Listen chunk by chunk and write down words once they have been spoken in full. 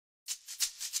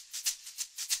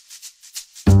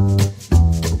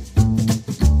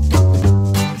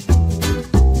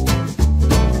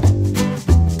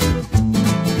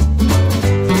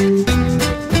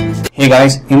Hey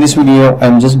guys, in this video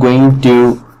I'm just going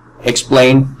to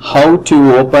explain how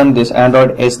to open this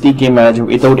Android SDK Manager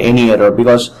without any error,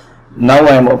 because now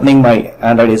I am opening my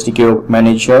Android SDK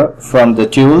Manager from the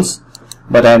tools,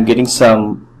 but I am getting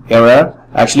some error.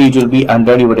 Actually it will be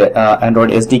under your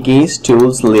Android SDK's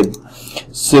tools lib.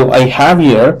 So I have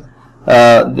here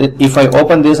if I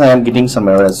open this I am getting some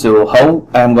error. So how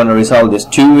I am going to resolve this?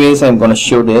 Two ways I am going to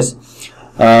show this.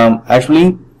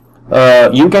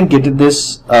 You can get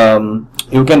this,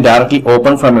 you can directly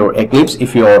open from your Eclipse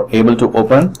if you are able to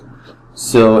open.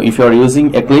 So if you are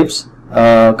using Eclipse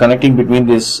connecting between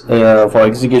this for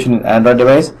execution in Android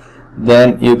device,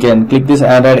 then you can click this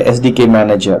Android SDK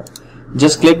Manager.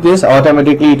 Just click this,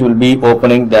 automatically it will be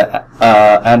opening the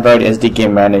Android SDK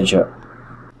Manager.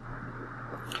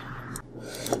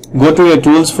 Go to your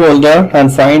tools folder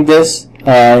and find this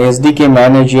SDK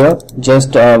Manager.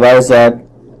 Just where is that?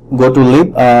 Go to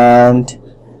lib and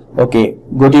go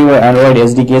to your Android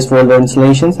SDKs folder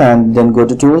installations, and then go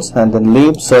to tools and then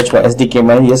lib, search for SDK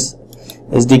Manager. Yes,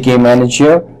 SDK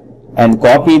Manager, and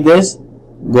copy this.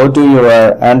 Go to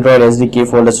your Android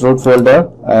SDK folders root folder,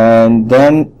 and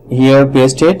then here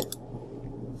paste it.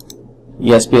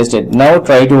 Yes, paste it. Now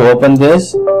try to open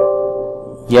this.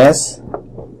 Yes,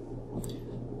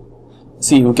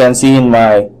 see, you can see in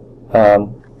my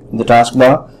the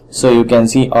taskbar. So you can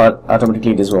see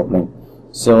automatically it is opening.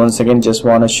 So once again, just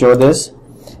want to show this.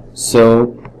 So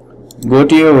go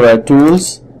to your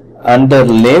tools, under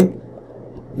lib,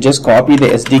 just copy the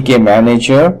SDK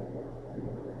Manager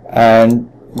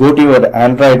and go to your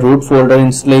Android root folder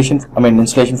installation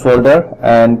folder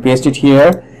and paste it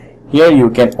here. Here you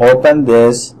can open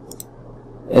this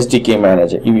SDK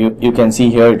Manager. You can see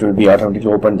here it will be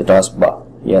automatically open the taskbar.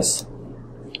 Yes.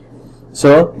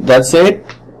 So that's it.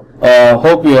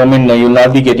 Hope you will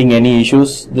not be getting any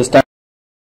issues this time.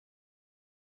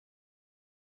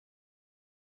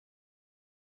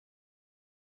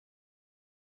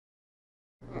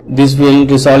 This will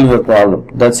resolve your problem.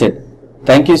 That's it.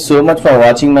 Thank you so much for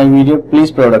watching my video.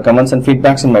 Please provide comments and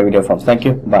feedbacks in my video forms. Thank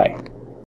you. Bye.